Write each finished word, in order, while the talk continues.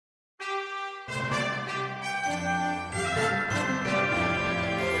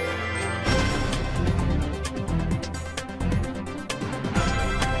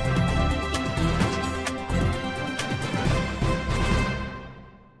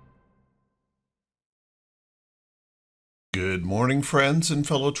Good morning, friends and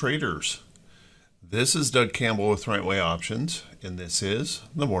fellow traders. This is Doug Campbell with Right Way Options, and this is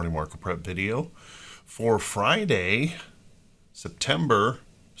the Morning Market Prep video for Friday, September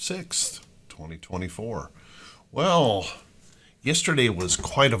 6th, 2024. Well, yesterday was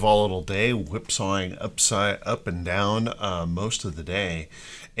quite a volatile day, whipsawing up and down most of the day.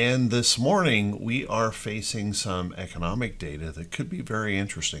 And this morning, we are facing some economic data that could be very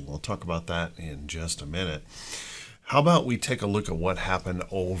interesting. We'll talk about that in just a minute. How about we take a look at what happened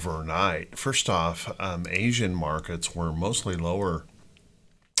overnight? First off, Asian markets were mostly lower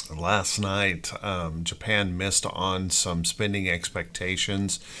last night. Japan missed on some spending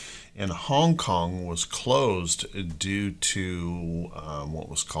expectations, and Hong Kong was closed due to what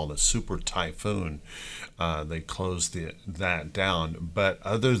was called a super typhoon. They closed that down. But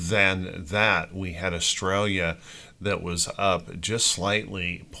other than that, we had Australia that was up just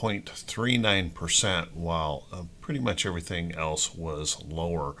slightly, 0.39%, while pretty much everything else was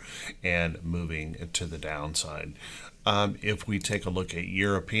lower and moving to the downside. If we take a look at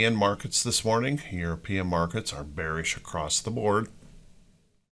European markets this morning, European markets are bearish across the board,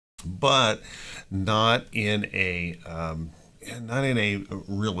 but not in a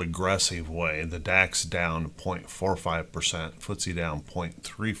real aggressive way. The DAX down 0.45%, FTSE down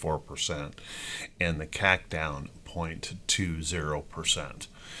 0.34%, and the CAC down 0.20%.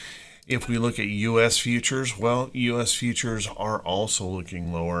 If we look at U.S. futures, well, U.S. futures are also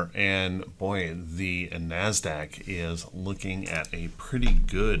looking lower, and boy, the NASDAQ is looking at a pretty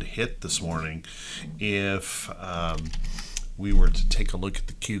good hit this morning. If we were to take a look at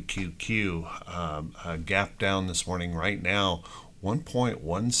the QQQ, gap down this morning right now,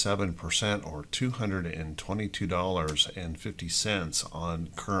 1.17% or $222.50 on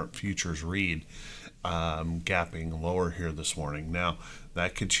current futures read, gapping lower here this morning. Now,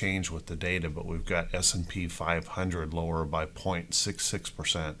 that could change with the data, but we've got S&P 500 lower by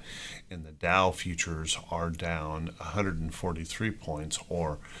 0.66%, and the Dow futures are down 143 points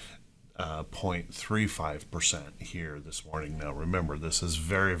or 0.35% here this morning. Now remember, this is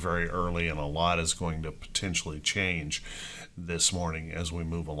very, very early, and a lot is going to potentially change this morning as we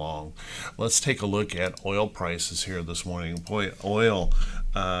move along. Let's take a look at oil prices here this morning. Boy, oil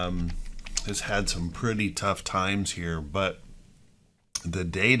has had some pretty tough times here, but the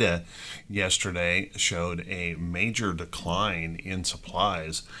data yesterday showed a major decline in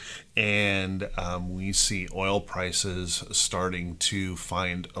supplies, and we see oil prices starting to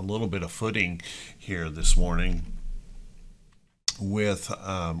find a little bit of footing here this morning, with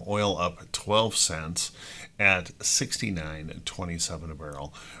oil up 12 cents at 69.27 a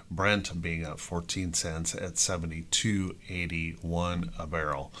barrel. Brent being up 14 cents at 72.81 a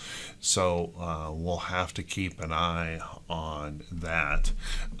barrel. So we'll have to keep an eye on that.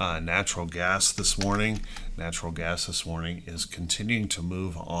 Natural gas this morning is continuing to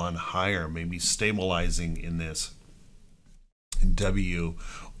move on higher, maybe stabilizing in this W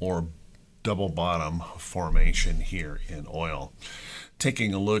or double bottom formation here in oil.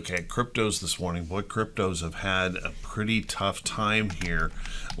 Taking a look at cryptos this morning, boy, cryptos have had a pretty tough time here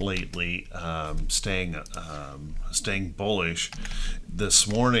lately, staying bullish. This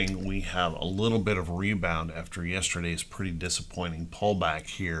morning we have a little bit of rebound after yesterday's pretty disappointing pullback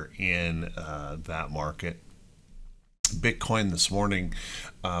here in that market. Bitcoin this morning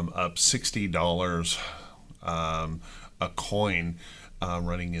up $60 a coin.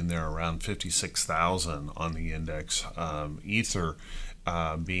 Running in there around 56,000 on the index. Ether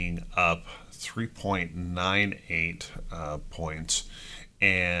being up 3.98 points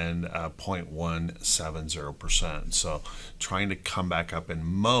and 0.170%. So trying to come back up, and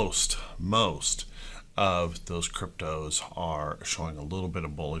most of those cryptos are showing a little bit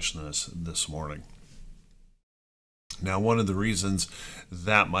of bullishness this morning. Now, one of the reasons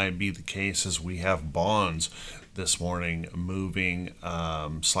that might be the case is we have bonds this morning moving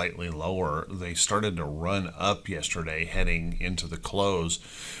slightly lower. They started to run up yesterday heading into the close,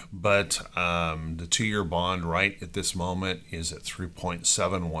 but the 2-year bond right at this moment is at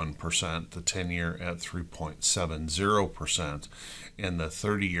 3.71%, the 10-year at 3.70%, and the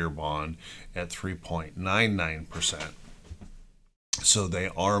 30-year bond at 3.99%. So they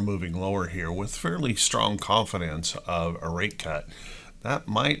are moving lower here with fairly strong confidence of a rate cut.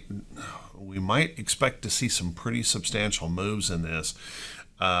 We might expect to see some pretty substantial moves in this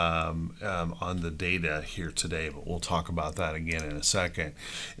on the data here today, but we'll talk about that again in a second.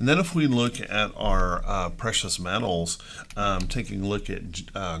 And then if we look at our precious metals, taking a look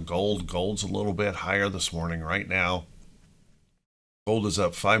at gold's a little bit higher this morning. Right now, gold is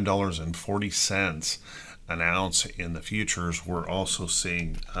up $5.40 an ounce in the futures. We're also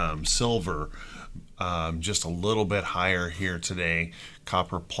seeing silver just a little bit higher here today.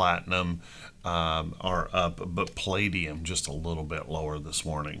 Copper, platinum are up, but palladium just a little bit lower this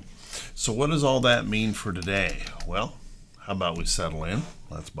morning. So what does all that mean for today? Well, how about we settle in?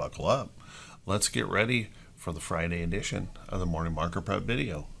 Let's buckle up. Let's get ready for the Friday edition of the Morning Market Prep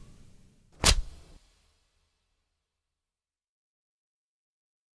video.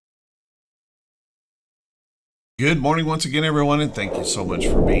 Good morning once again, everyone, and thank you so much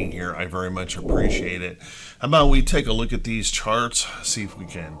for being here. I very much appreciate it. How about we take a look at these charts, see if we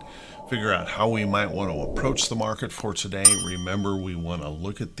can figure out how we might want to approach the market for today. Remember, we want to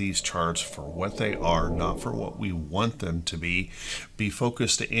look at these charts for what they are, not for what we want them to be. Be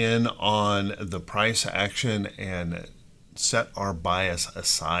focused in on the price action and set our bias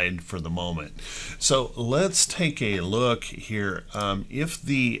aside for the moment. So let's take a look here. If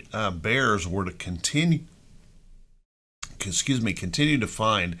the bears were to continue to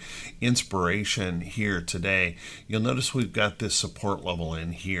find inspiration here today, you'll notice we've got this support level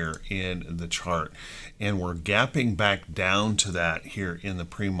in here in the chart, and we're gapping back down to that here in the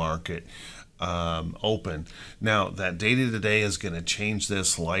pre-market open. Now, that data today is going to change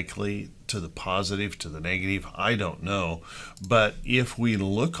this likely to the positive, to the negative. I don't know. But if we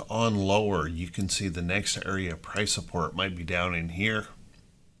look on lower, you can see the next area of price support might be down in here.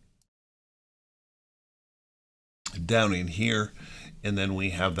 And then we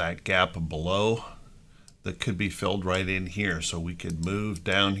have that gap below that could be filled right in here. So we could move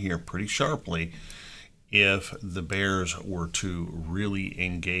down here pretty sharply if the bears were to really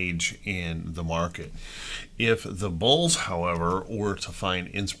engage in the market. If the bulls, however, were to find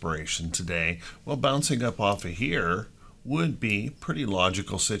inspiration today, well, bouncing up off of here would be a pretty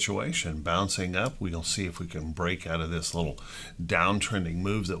logical situation. Bouncing up, we'll see if we can break out of this little downtrending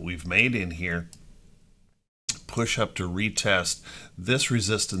move that we've made in here, push up to retest this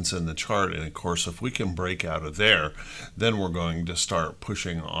resistance in the chart, and of course if we can break out of there, then we're going to start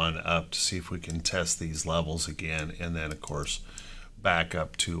pushing on up to see if we can test these levels again, and then of course back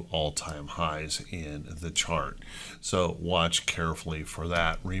up to all-time highs in the chart. So watch carefully for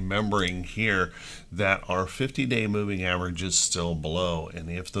that, remembering here that our 50-day moving average is still below, and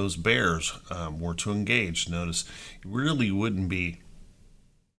if those bears were to engage, notice it really wouldn't be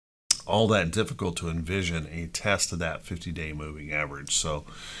all that difficult to envision a test of that 50-day moving average. So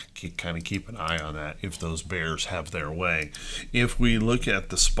kind of keep an eye on that if those bears have their way. If we look at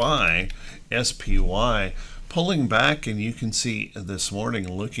the SPY pulling back, and you can see this morning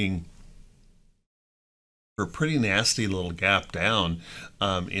looking for a pretty nasty little gap down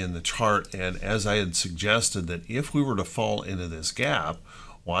in the chart. And as I had suggested, that if we were to fall into this gap,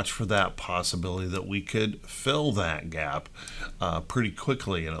 watch for that possibility that we could fill that gap pretty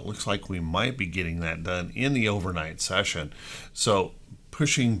quickly, and it looks like we might be getting that done in the overnight session. So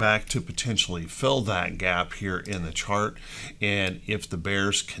pushing back to potentially fill that gap here in the chart, and if the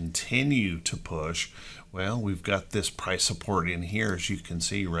bears continue to push, well, we've got this price support in here, as you can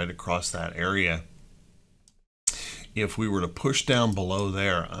see, right across that area. If we were to push down below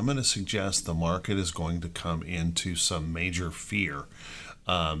there, I'm going to suggest the market is going to come into some major fear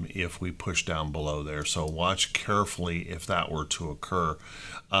if we push down below there. So watch carefully if that were to occur.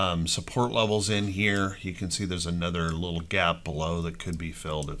 Support levels in here, you can see there's another little gap below that could be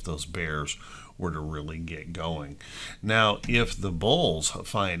filled if those bears were to really get going. Now, if the bulls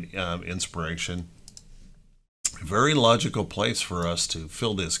find inspiration, very logical place for us to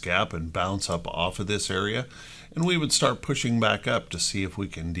fill this gap and bounce up off of this area, and we would start pushing back up to see if we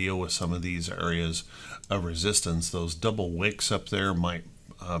can deal with some of these areas of resistance. Those double wicks up there might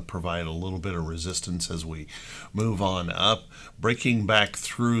provide a little bit of resistance as we move on up. Breaking back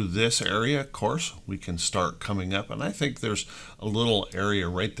through this area, of course, we can start coming up, and I think there's a little area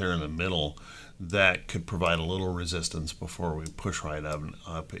right there in the middle that could provide a little resistance before we push right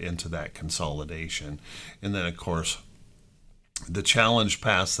up into that consolidation. And then of course the challenge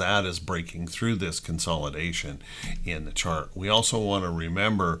past that is breaking through this consolidation in the chart. We also want to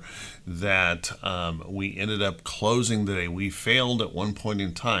remember that we ended up closing the day. We failed at one point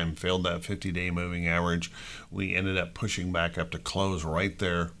in time, failed that 50-day moving average. We ended up pushing back up to close right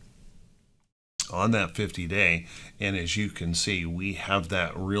there on that 50-day, and as you can see, we have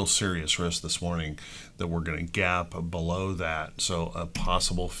that real serious risk this morning that we're going to gap below that. So a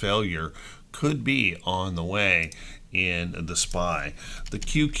possible failure could be on the way in the SPY. The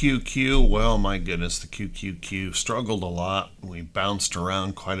QQQ, well, my goodness, the QQQ struggled a lot. We bounced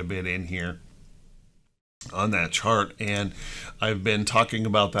around quite a bit in here. on that chart. And I've been talking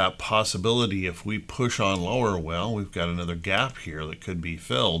about that possibility. If we push on lower, well, we've got another gap here that could be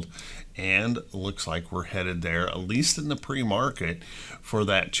filled, and looks like we're headed there, at least in the pre-market, for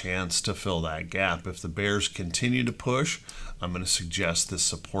that chance to fill that gap. If the bears continue to push, I'm going to suggest this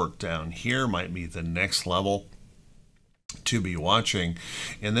support down here might be the next level to be watching.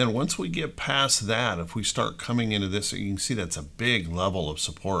 And then once we get past that, if we start coming into this, you can see that's a big level of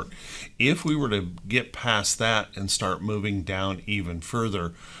support. If we were to get past that and start moving down even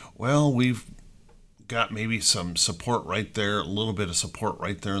further, well, we've got maybe some support right there, a little bit of support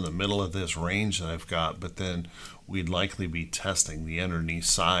right there in the middle of this range that I've got, but then we'd likely be testing the underneath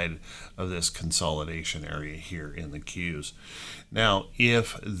side of this consolidation area here in the Qs. Now,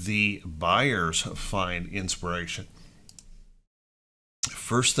 if the buyers find inspiration,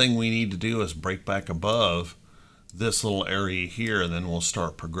 first thing we need to do is break back above this little area here, and then we'll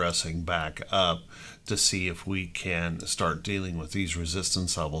start progressing back up to see if we can start dealing with these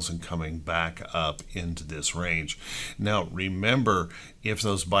resistance levels and coming back up into this range. Now remember, if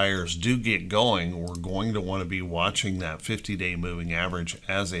those buyers do get going, we're going to want to be watching that 50-day moving average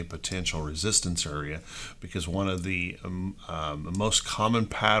as a potential resistance area, because one of the most common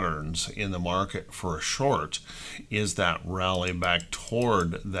patterns in the market for a short is that rally back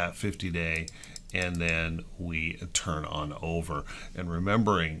toward that 50-day, and then we turn on over. And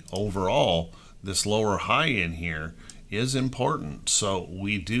remembering, overall, this lower high in here is important. So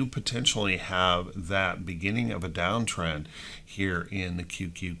we do potentially have that beginning of a downtrend here in the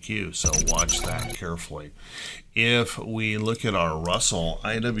QQQ. So watch that carefully. If we look at our Russell,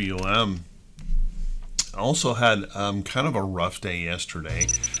 IWM also had kind of a rough day yesterday,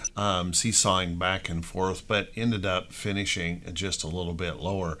 seesawing back and forth, but ended up finishing just a little bit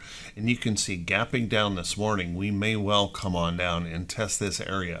lower. And you can see gapping down this morning, we may well come on down and test this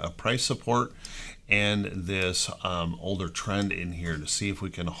area of price support and this older trend in here to see if we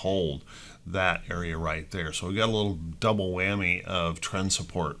can hold that area right there. So we got a little double whammy of trend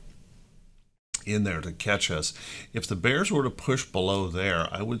support in there to catch us. If the bears were to push below there,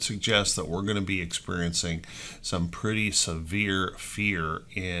 I would suggest that we're going to be experiencing some pretty severe fear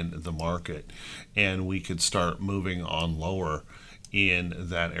in the market, and we could start moving on lower in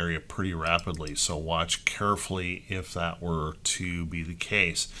that area pretty rapidly. So watch carefully if that were to be the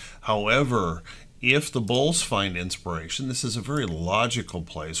case. However, if the bulls find inspiration, this is a very logical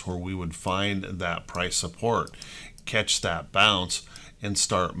place where we would find that price support, catch that bounce, and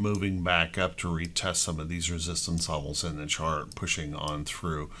start moving back up to retest some of these resistance levels in the chart, pushing on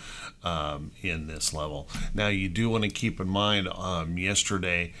through in this level. Now you do want to keep in mind,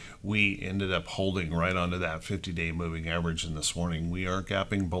 yesterday we ended up holding right onto that 50-day moving average, and this morning we are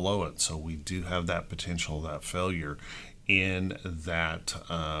gapping below it. So we do have that potential, that failure in that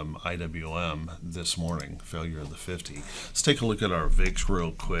IWM this morning, failure of the 50. Let's take a look at our VIX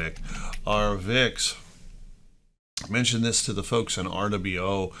real quick. Our VIX, I mentioned this to the folks in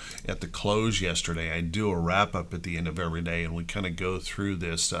RWO at the close yesterday. I do a wrap up at the end of every day, and we kind of go through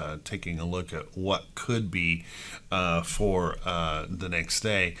this, taking a look at what could be for the next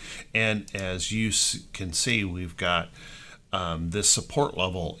day. And as you can see, we've got this support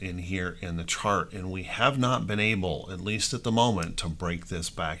level in here in the chart, and we have not been able, at least at the moment, to break this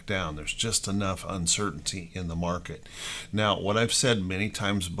back down. There's just enough uncertainty in the market. Now, what I've said many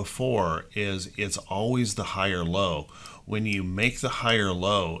times before is it's always the higher low. When you make the higher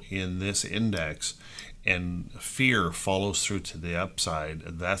low in this index and fear follows through to the upside,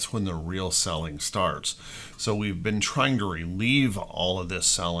 that's when the real selling starts. So we've been trying to relieve all of this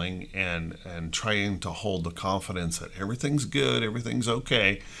selling and trying to hold the confidence that everything's good, everything's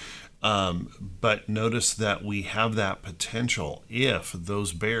okay. But notice that we have that potential. If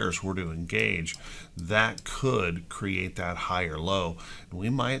those bears were to engage, that could create that higher low. We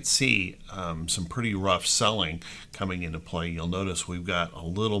might see some pretty rough selling coming into play. You'll notice we've got a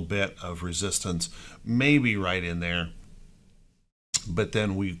little bit of resistance, maybe right in there, but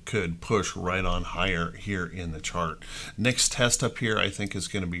then we could push right on higher here in the chart. Next test up here, I think, is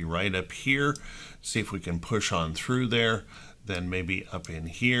going to be right up here. See if we can push on through there, then maybe up in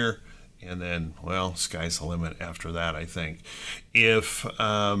here, and then, well, sky's the limit after that, I think. If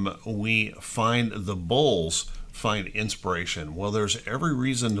we find the bulls find inspiration, well, there's every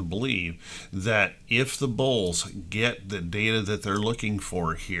reason to believe that if the bulls get the data that they're looking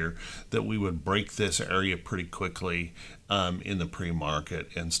for here, that we would break this area pretty quickly in the pre-market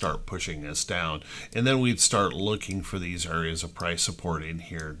and start pushing us down. And then we'd start looking for these areas of price support in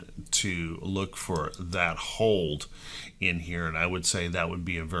here to look for that hold in here. And I would say that would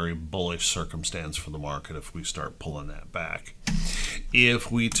be a very bullish circumstance for the market if we start pulling that back.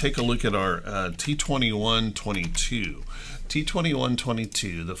 If we take a look at our T2122,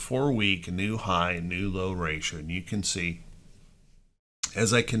 T2122, the 4-week new high, new low ratio, and you can see,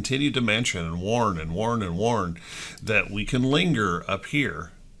 as I continue to mention and warn and warn and warn, that we can linger up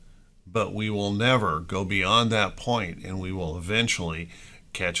here, but we will never go beyond that point, and we will eventually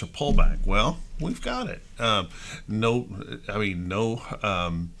catch a pullback. Well, we've got it.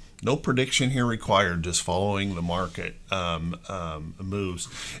 No prediction here required, just following the market moves.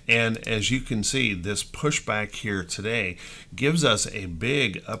 And as you can see, this pushback here today gives us a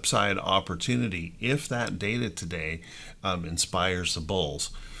big upside opportunity if that data today inspires the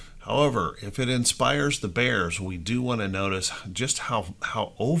bulls. However, if it inspires the bears, we do want to notice just how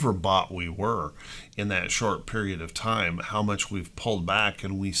overbought we were in that short period of time, how much we've pulled back,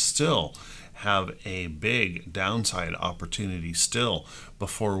 and we still have a big downside opportunity still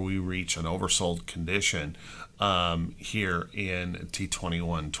before we reach an oversold condition here in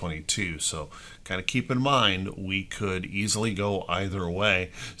T2122. So kind of keep in mind, we could easily go either way.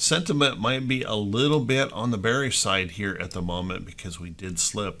 Sentiment might be a little bit on the bearish side here at the moment because we did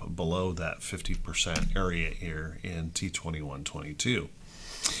slip below that 50% area here in T2122.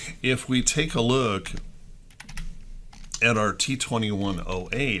 If we take a look at our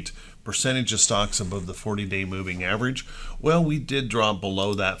T2108, percentage of stocks above the 40-day moving average, well, we did drop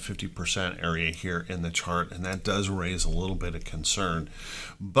below that 50% area here in the chart, and that does raise a little bit of concern.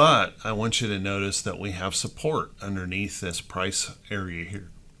 But I want you to notice that we have support underneath this price area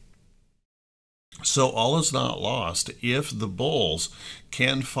here. So all is not lost. If the bulls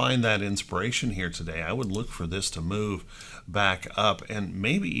can find that inspiration here today, I would look for this to move back up and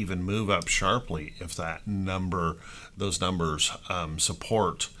maybe even move up sharply if those numbers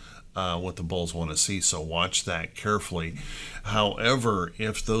support what the bulls want to see. So watch that carefully. However,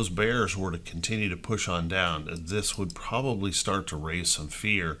 if those bears were to continue to push on down, this would probably start to raise some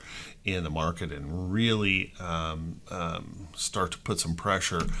fear in the market and really start to put some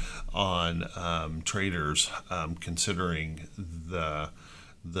pressure on traders considering the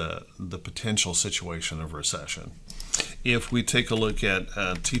potential situation of recession. If we take a look at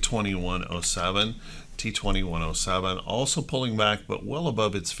T2107, T2107 also pulling back, but well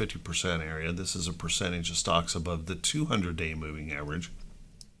above its 50% area. This is a percentage of stocks above the 200-day moving average.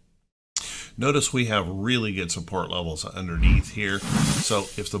 Notice we have really good support levels underneath here. So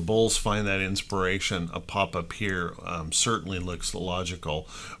if the bulls find that inspiration, a pop-up here certainly looks logical.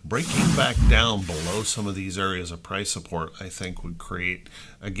 Breaking back down below some of these areas of price support, I think, would create,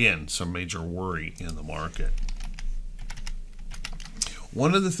 again, some major worry in the market.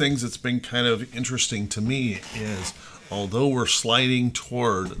 One of the things that's been kind of interesting to me is, although we're sliding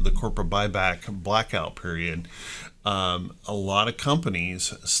toward the corporate buyback blackout period, a lot of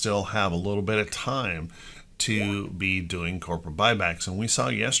companies still have a little bit of time to be doing corporate buybacks. And we saw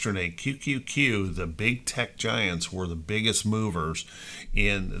yesterday QQQ, the big tech giants, were the biggest movers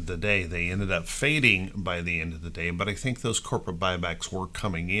in the day. They ended up fading by the end of the day, but I think those corporate buybacks were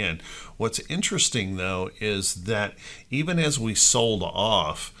coming in. What's interesting, though, is that even as we sold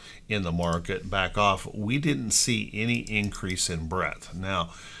off in the market, back off, we didn't see any increase in breadth. Now,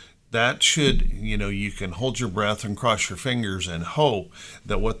 that should, you can hold your breath and cross your fingers and hope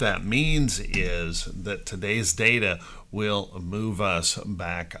that what that means is that today's data will move us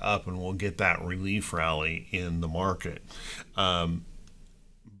back up and we'll get that relief rally in the market.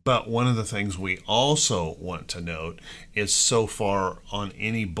 But one of the things we also want to note is so far on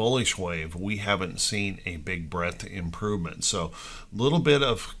any bullish wave, we haven't seen a big breadth improvement. So a little bit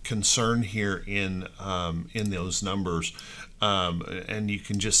of concern here in those numbers. And you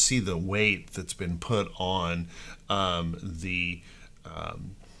can just see the weight that's been put on the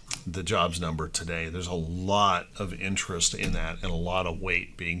jobs number today. There's a lot of interest in that and a lot of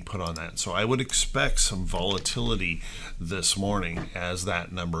weight being put on that. So I would expect some volatility this morning as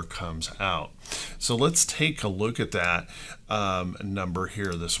that number comes out. So let's take a look at that number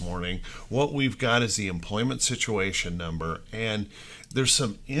here this morning. What we've got is the employment situation number, and there's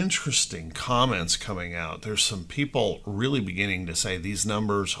some interesting comments coming out. There's some people really beginning to say these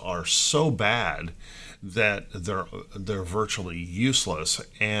numbers are so bad that they're virtually useless,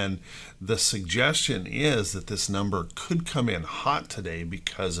 and the suggestion is that this number could come in hot today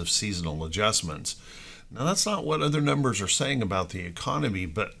because of seasonal adjustments. Now, that's not what other numbers are saying about the economy,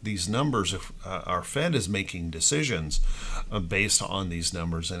 but these numbers, if our Fed is making decisions based on these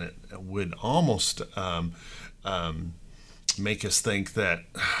numbers, and it would almost make us think that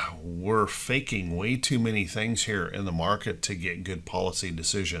we're faking way too many things here in the market to get good policy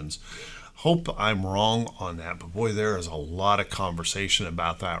decisions. Hope I'm wrong on that, but boy, there is a lot of conversation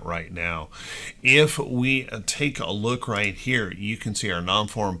about that right now. If we take a look right here, you can see our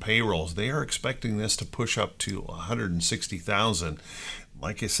non-farm payrolls. They are expecting this to push up to 160,000.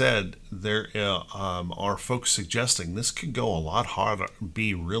 Like I said, there are folks suggesting this could go a lot hotter,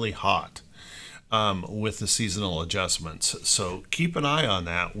 be really hot. With the seasonal adjustments. So keep an eye on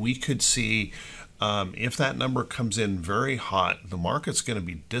that. We could see if that number comes in very hot, the market's going to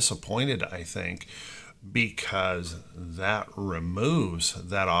be disappointed, I think, because that removes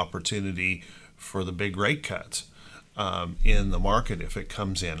that opportunity for the big rate cuts in the market if it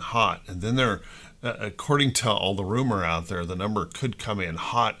comes in hot. And then according to all the rumor out there, the number could come in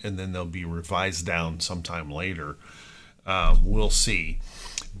hot and then they'll be revised down sometime later. We'll see.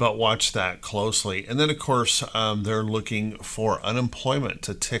 But watch that closely. And then, of course, they're looking for unemployment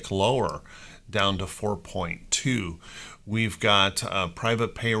to tick lower down to 4.2. We've got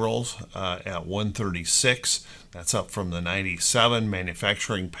private payrolls at 136. That's up from the 97.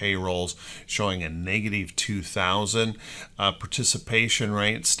 Manufacturing payrolls showing a negative 2,000. Participation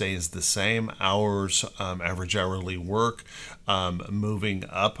rate stays the same. Hours, average hourly work, moving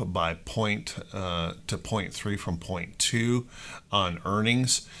up by to 0.3 from 0.2 on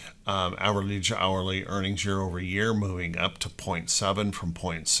earnings. Average hourly earnings year over year moving up to 0.7 from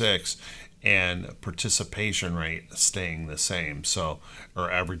 0.6. And participation rate staying the same. So,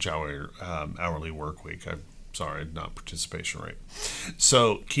 or average hourly work week. Sorry, not participation rate.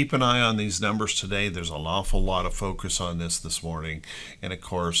 So keep an eye on these numbers today. There's an awful lot of focus on this morning. And of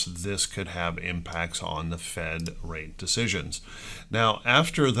course, this could have impacts on the Fed rate decisions. Now,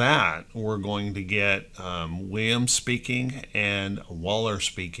 after that, we're going to get Williams speaking and Waller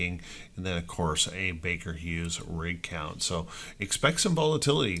speaking. And then, of course, a Baker Hughes rig count. So expect some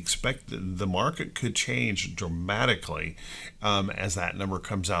volatility. Expect the market could change dramatically as that number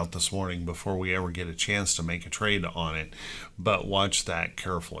comes out this morning before we ever get a chance to make a trade on it. But watch that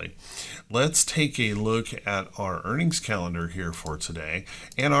carefully. Let's take a look at our earnings calendar here for today.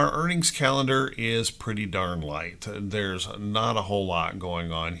 And our earnings calendar is pretty darn light. There's not a whole lot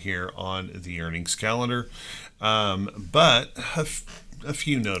going on here on the earnings calendar. But a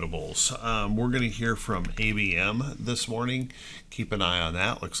few notables. We're going to hear from ABM this morning. Keep an eye on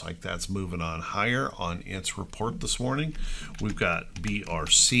that. Looks like that's moving on higher on its report this morning. We've got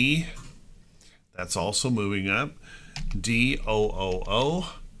BRC. That's also moving up. DOOO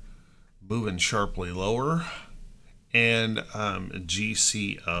moving sharply lower. And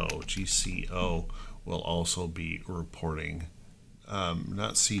GCO will also be reporting.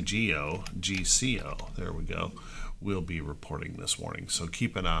 Not CGO, GCO. There we go. Will be reporting this morning. So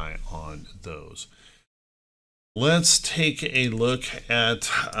keep an eye on those. Let's take a look at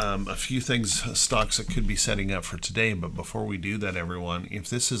a few stocks that could be setting up for today. But before we do that, everyone, if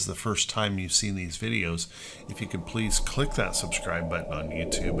this is the first time you've seen these videos, if you could please click that subscribe button on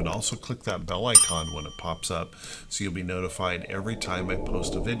YouTube and also click that bell icon when it pops up so you'll be notified every time I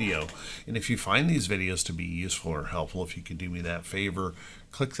post a video. And if you find these videos to be useful or helpful, if you could do me that favor,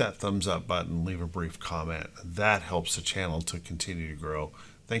 click that thumbs up button, leave a brief comment. That helps the channel to continue to grow.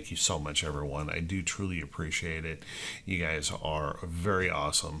 Thank you so much, everyone. I do truly appreciate it. You guys are very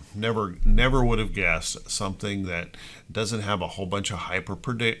awesome. Never would have guessed something that doesn't have a whole bunch of hype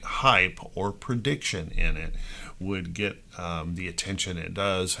or prediction in it would get the attention it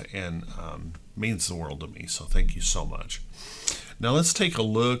does, and means the world to me. So thank you so much. Now let's take a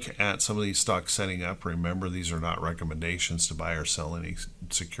look at some of these stocks setting up. Remember, these are not recommendations to buy or sell any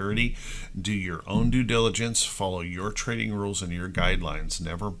security. Do your own due diligence, follow your trading rules and your guidelines.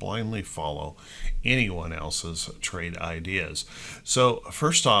 Never blindly follow anyone else's trade ideas. So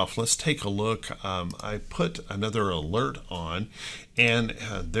first off, let's take a look. I put another alert on, and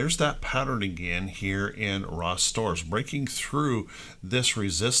there's that pattern again here in Ross Stores, breaking through this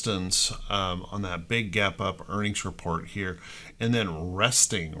resistance on that big gap up earnings report here, and then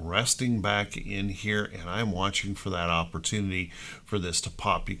resting back in here, and I'm watching for that opportunity for this to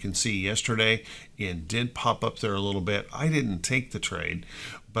pop. You can see yesterday it did pop up there a little bit. I didn't take the trade,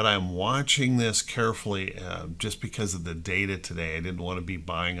 but I'm watching this carefully just because of the data today. I didn't want to be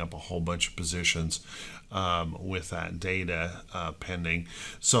buying up a whole bunch of positions with that data pending.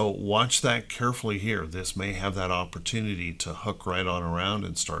 So watch that carefully here. This may have that opportunity to hook right on around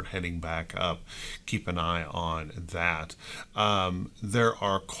and start heading back up. Keep an eye on that. There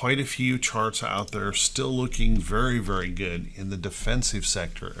are quite a few charts out there still looking very, very good in the defensive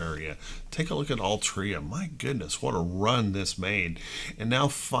sector area. Take a look at Altria. My goodness, what a run this made. And now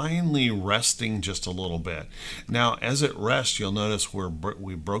finally resting just a little bit. Now, as it rests, you'll notice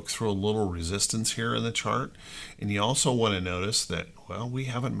we broke through a little resistance here in the chart. And you also want to notice that, well, we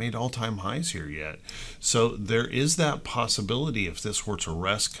haven't made all-time highs here yet. So there is that possibility if this were to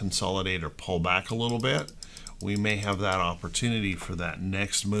rest, consolidate, or pull back a little bit, we may have that opportunity for that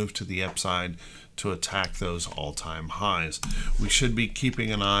next move to the upside to attack those all-time highs. We should be keeping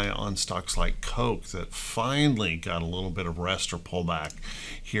an eye on stocks like Coke that finally got a little bit of rest or pullback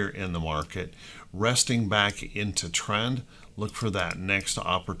here in the market. Resting back into trend, look for that next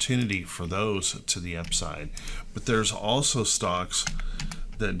opportunity for those to the upside. But there's also stocks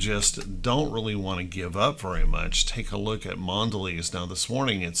that just don't really want to give up very much. Take a look at Mondelez. Now this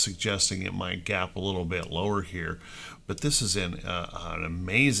morning it's suggesting it might gap a little bit lower here, but this is in an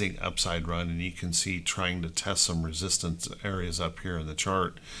amazing upside run, and you can see trying to test some resistance areas up here in the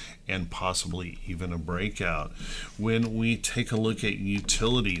chart and possibly even a breakout. When we take a look at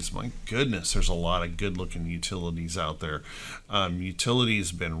utilities, my goodness, there's a lot of good looking utilities out there.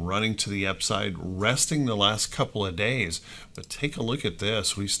 Utilities been running to the upside, resting the last couple of days, but take a look at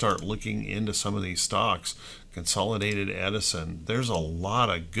this. We start looking into some of these stocks. Consolidated Edison, there's a lot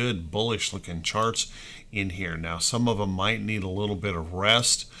of good bullish looking charts in here. Now some of them might need a little bit of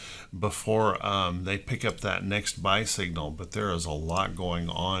rest before they pick up that next buy signal, but there is a lot going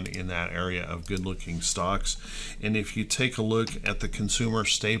on in that area of good looking stocks. And if you take a look at the consumer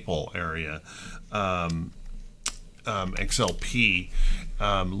staple area, XLP,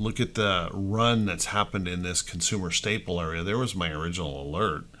 look at the run that's happened in this consumer staple area. There was my original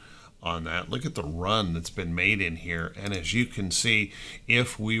alert on that. Look at the run that's been made in here, and as you can see,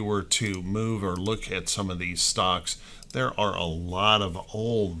 if we were to move or look at some of these stocks, there are a lot of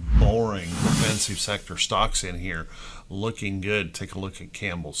old boring defensive sector stocks in here looking good. Take a look at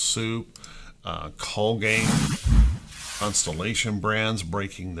Campbell Soup, Colgate, Constellation Brands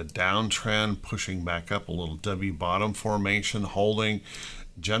breaking the downtrend, pushing back up a little W bottom formation, holding.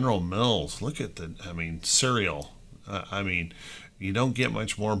 General Mills, look at the, cereal. You don't get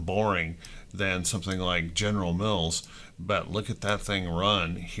much more boring than something like General Mills, but look at that thing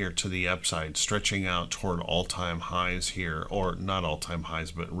run here to the upside, stretching out toward all-time highs here, or not all-time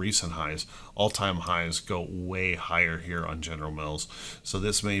highs, but recent highs. All-time highs go way higher here on General Mills. So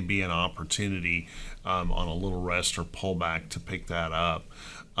this may be an opportunity on a little rest or pullback to pick that up.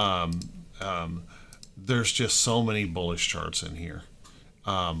 There's just so many bullish charts in here.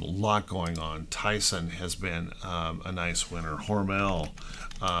 Lot going on. Tyson has been a nice winner. Hormel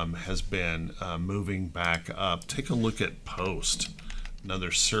has been moving back up. Take a look at Post,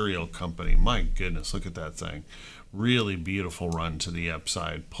 another cereal company. My goodness, look at that thing. Really beautiful run to the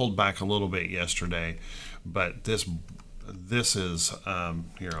upside. Pulled back a little bit yesterday, but this is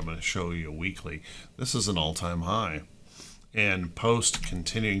here, I'm going to show you weekly. This is an all-time high. And Post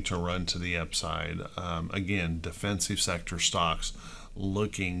continuing to run to the upside. Again, defensive sector stocks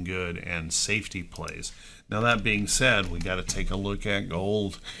looking good, and safety plays. Now that being said, we got to take a look at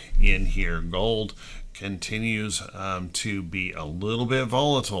gold in here. Gold continues to be a little bit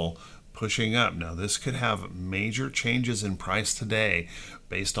volatile, pushing up. Now this could have major changes in price today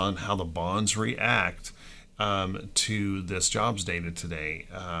based on how the bonds react to this jobs data today.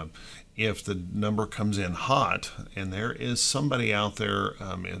 If the number comes in hot, and there is somebody out there,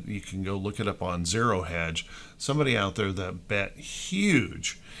 you can go look it up on Zero Hedge, somebody out there that bet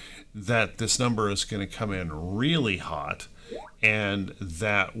huge that this number is going to come in really hot, and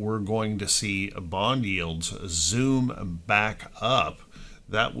that we're going to see bond yields zoom back up.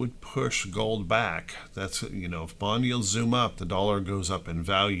 That would push gold back. That's, if bond yields zoom up, the dollar goes up in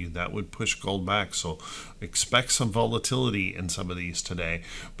value. That would push gold back. So expect some volatility in some of these today.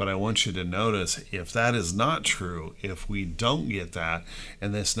 But I want you to notice, if that is not true, if we don't get that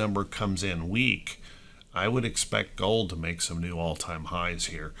and this number comes in weak, I would expect gold to make some new all-time highs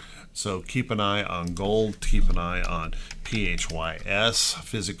here. So keep an eye on gold, keep an eye on PHYS,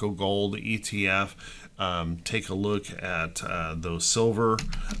 physical gold ETF. Take a look at those silver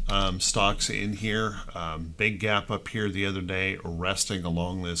stocks in here. Big gap up here the other day, resting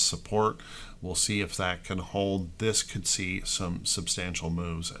along this support. We'll see if that can hold. This could see some substantial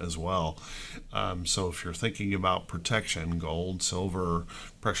moves as well. So if you're thinking about protection, gold, silver,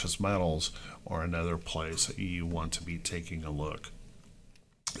 precious metals, or another place you want to be taking a look.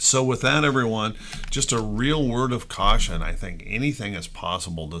 So with that, everyone, just a real word of caution. I think anything is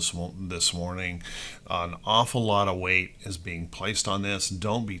possible this morning. An awful lot of weight is being placed on this.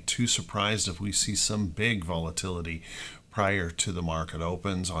 Don't be too surprised if we see some big volatility prior to the market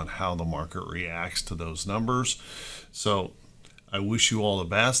opens on how the market reacts to those numbers. So I wish you all the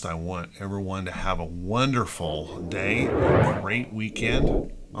best. I want everyone to have a wonderful day, great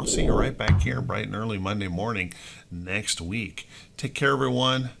weekend. I'll see you right back here bright and early Monday morning next week. Take care,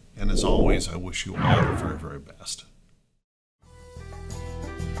 everyone. And as always, I wish you all the very, very best.